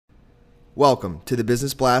Welcome to the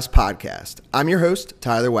Business Blast podcast. I'm your host,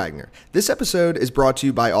 Tyler Wagner. This episode is brought to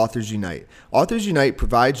you by Authors Unite. Authors Unite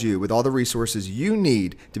provides you with all the resources you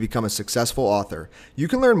need to become a successful author. You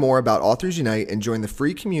can learn more about Authors Unite and join the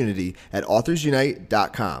free community at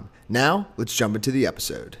authorsunite.com. Now, let's jump into the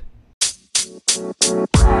episode.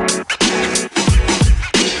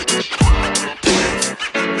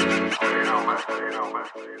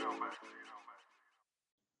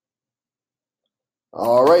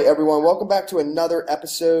 All right, everyone. Welcome back to another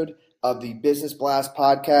episode of the Business Blast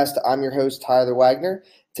podcast. I'm your host, Tyler Wagner.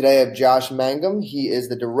 Today I have Josh Mangum. He is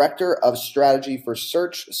the Director of Strategy for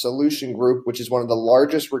Search Solution Group, which is one of the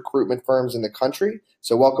largest recruitment firms in the country.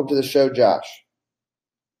 So welcome to the show, Josh.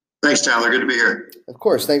 Thanks, Tyler. Good to be here. Of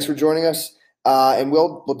course. Thanks for joining us. And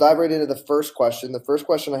we'll dive right into the first question. The first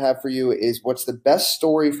question I have for you is, what's the best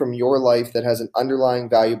story from your life that has an underlying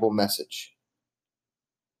valuable message?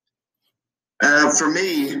 For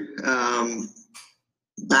me,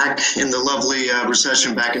 back in the lovely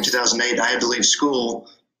recession back in 2008, I had to leave school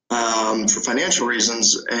for financial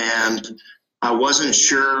reasons, and I wasn't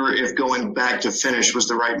sure if going back to finish was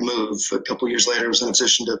the right move. A couple of years later, I was in a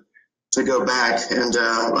position to go back, and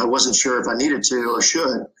I wasn't sure if I needed to or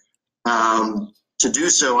should. To do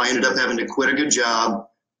so, I ended up having to quit a good job,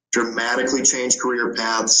 dramatically change career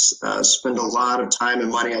paths, spend a lot of time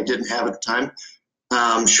and money I didn't have at the time.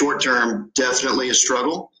 Short term, definitely a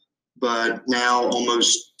struggle, but now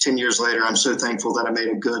almost 10 years later, I'm so thankful that I made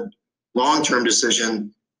a good long-term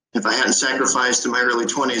decision. If I hadn't sacrificed in my early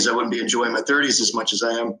 20s, I wouldn't be enjoying my 30s as much as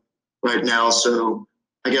I am right now. So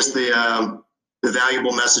I guess the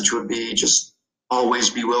valuable message would be just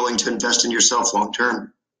always be willing to invest in yourself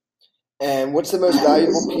long-term. And what's the most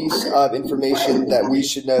valuable piece of information that we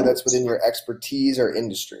should know that's within your expertise or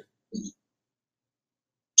industry?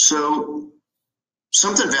 So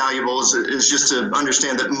something valuable is just to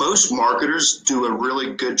understand that most marketers do a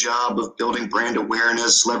really good job of building brand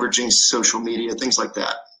awareness, leveraging social media, things like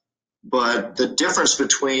that. But the difference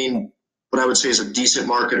between what I would say is a decent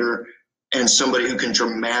marketer and somebody who can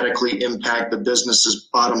dramatically impact the business's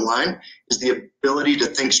bottom line is the ability to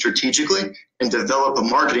think strategically and develop a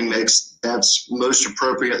marketing mix that's most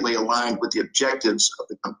appropriately aligned with the objectives of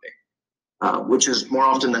the company, which is more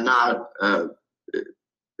often than not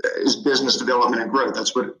is business development and growth.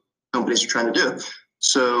 That's what companies are trying to do.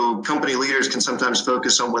 So company leaders can sometimes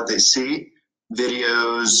focus on what they see,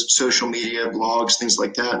 videos, social media, blogs, things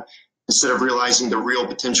like that, instead of realizing the real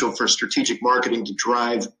potential for strategic marketing to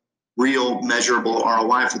drive real measurable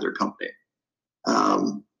ROI for their company.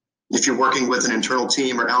 If you're working with an internal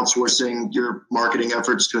team or outsourcing your marketing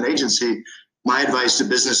efforts to an agency, my advice to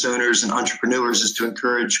business owners and entrepreneurs is to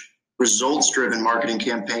encourage results-driven marketing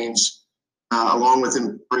campaigns along with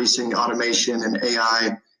embracing automation and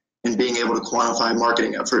AI and being able to quantify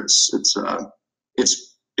marketing efforts.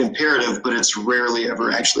 It's imperative, but it's rarely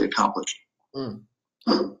ever actually accomplished. Mm.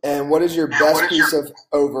 And what is your best piece of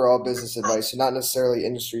overall business advice, so not necessarily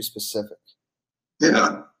industry specific?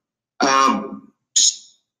 Yeah.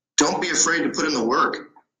 Just don't be afraid to put in the work.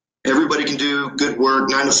 Everybody can do good work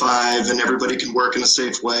 9 to 5, and everybody can work in a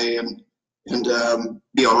safe way and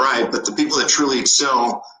be all right. But the people that truly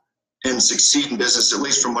excel and succeed in business, at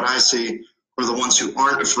least from what I see, are the ones who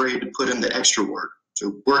aren't afraid to put in the extra work,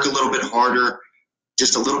 to work a little bit harder,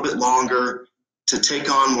 just a little bit longer, to take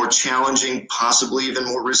on more challenging, possibly even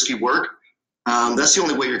more risky work. That's the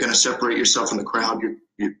only way you're going to separate yourself from the crowd,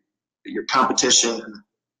 your competition,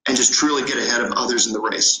 and just truly get ahead of others in the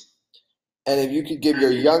race. And if you could give your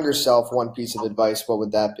younger self one piece of advice, what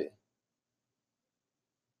would that be?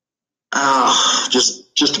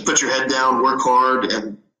 Just to put your head down, work hard,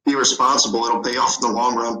 and be responsible. It'll pay off in the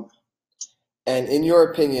long run. And in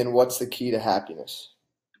your opinion, what's the key to happiness?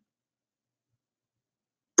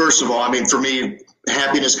 First of all, I mean, for me,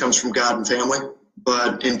 happiness comes from God and family.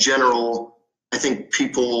 But in general, I think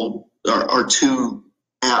people are too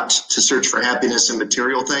apt to search for happiness in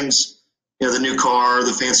material things. You know, the new car,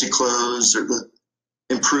 the fancy clothes, or the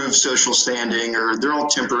improved social standing, or they're all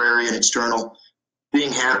temporary and external.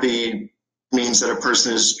 Being happy means that a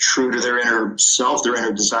person is true to their inner self, their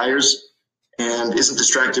inner desires, and isn't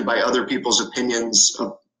distracted by other people's opinions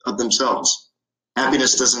of themselves.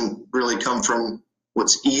 Happiness doesn't really come from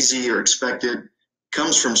what's easy or expected. It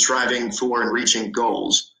comes from striving for and reaching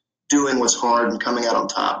goals, doing what's hard and coming out on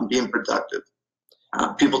top and being productive.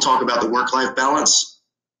 People talk about the work-life balance,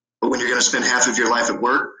 but when you're going to spend half of your life at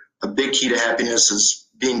work, a big key to happiness is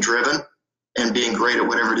being driven and being great at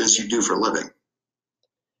whatever it is you do for a living.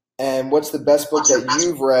 And what's the best book that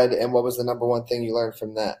you've read, and what was the number one thing you learned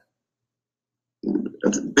from that?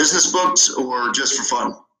 Business books or just for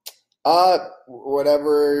fun?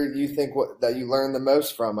 Whatever you think that you learned the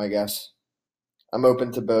most from, I guess. I'm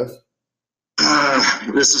open to both.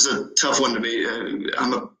 This is a tough one to me.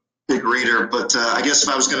 I'm a big reader, but I guess if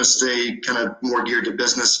I was going to stay kind of more geared to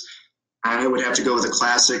business, I would have to go with a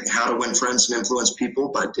classic, How to Win Friends and Influence People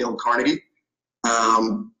by Dale Carnegie.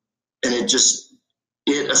 And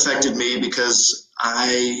it affected me because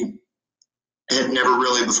I had never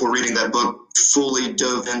really, before reading that book, fully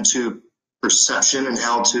dove into perception and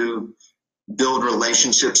how to build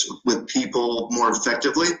relationships with people more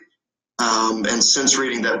effectively. And since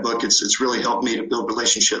reading that book, it's really helped me to build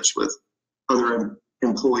relationships with other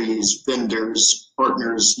employees, vendors,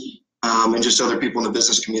 partners, and just other people in the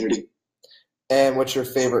business community. And what's your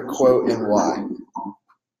favorite quote and why?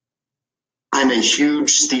 I'm a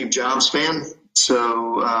huge Steve Jobs fan.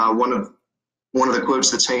 So one of the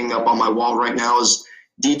quotes that's hanging up on my wall right now is,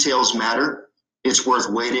 "Details matter. It's worth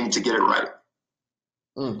waiting to get it right."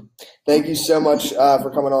 Thank you so much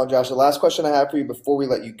for coming on, Josh. The last question I have for you before we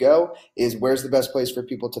let you go is, where's the best place for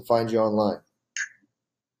people to find you online?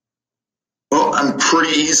 Well, I'm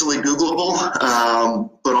pretty easily Googleable,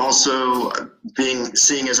 but also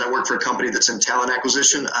seeing as I work for a company that's in talent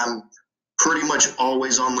acquisition, I'm pretty much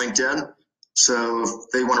always on LinkedIn. So if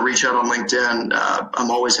they want to reach out on LinkedIn,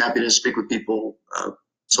 I'm always happy to speak with people,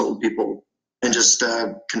 sold people, and just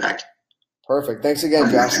connect. Perfect. Thanks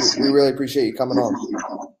again, Josh. We really appreciate you coming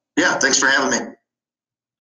on. Yeah, thanks for having me.